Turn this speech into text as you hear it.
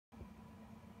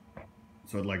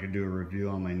So I'd like to do a review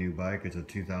on my new bike. It's a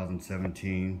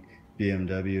 2017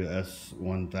 BMW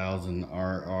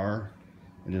S1000Rr.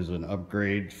 It is an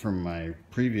upgrade from my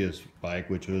previous bike,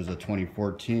 which was a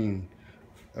 2014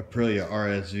 Aprilia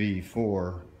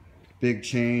RSV4. Big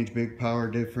change, big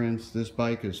power difference. This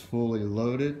bike is fully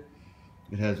loaded.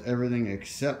 It has everything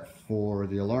except for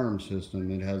the alarm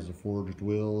system. It has the forged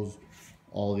wheels,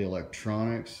 all the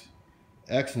electronics.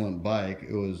 Excellent bike.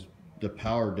 The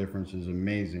power difference is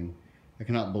amazing. I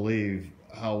cannot believe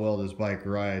how well this bike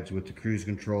rides with the cruise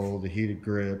control, the heated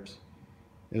grips.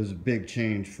 It was a big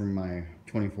change from my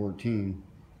 2014.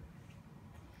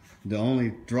 The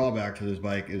only drawback to this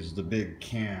bike is the big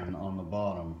can on the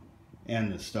bottom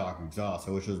and the stock exhaust,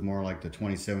 which was more like the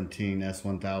 2017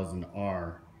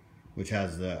 S1000R, which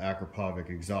has the Akrapovic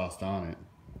exhaust on it,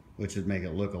 which would make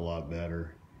it look a lot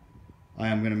better. I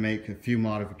am going to make a few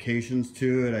modifications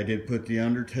to it. I did put the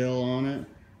undertail on it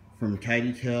from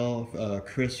Tidy Tail,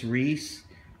 Chris Reese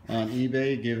on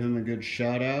eBay. Give him a good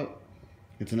shout out.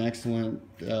 It's an excellent,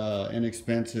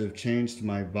 inexpensive change to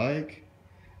my bike.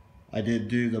 I did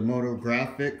do the Moto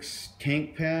Graphics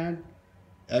tank pad.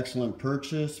 Excellent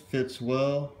purchase, fits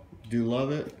well, do love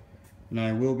it. And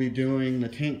I will be doing the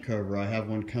tank cover. I have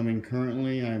one coming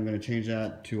currently. I'm going to change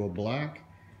that to a black.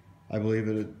 I believe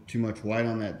it too much white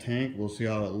on that tank. We'll see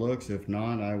how it looks. If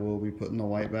not, I will be putting the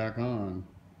white back on.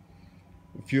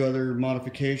 A few other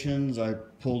modifications. I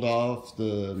pulled off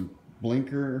the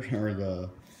blinker or the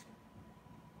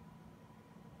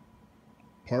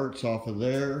parts off of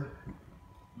there.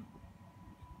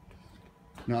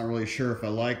 Not really sure if I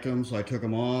liked them, so I took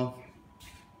them off.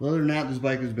 Other than that, this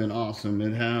bike has been awesome.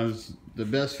 It has the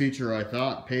best feature I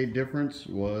thought paid difference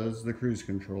was the cruise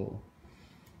control.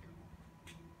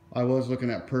 I was looking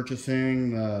at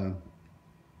purchasing the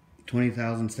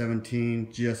 2017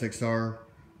 GSXR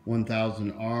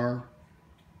 1000R,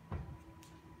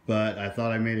 but I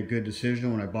thought I made a good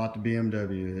decision when I bought the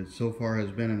BMW. It so far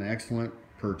has been an excellent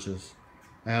purchase.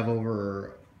 I have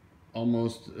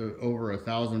almost over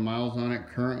 1,000 miles on it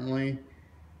currently,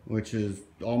 which is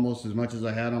almost as much as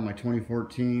I had on my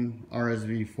 2014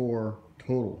 RSV4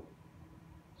 total.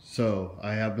 So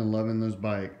I have been loving this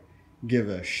bike. Give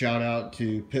a shout out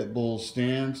to Pitbull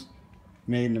stands,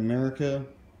 made in America,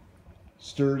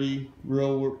 sturdy,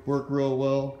 work real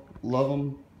well, love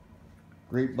them,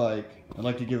 great bike. I'd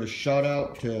like to give a shout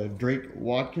out to Drake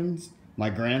Watkins, my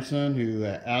grandson, who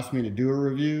asked me to do a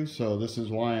review, so this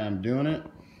is why I'm doing it.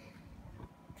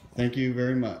 Thank you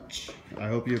very much. I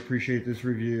hope you appreciate this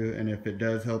review, and if it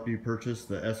does help you purchase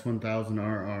the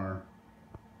S1000Rr,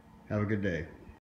 have a good day.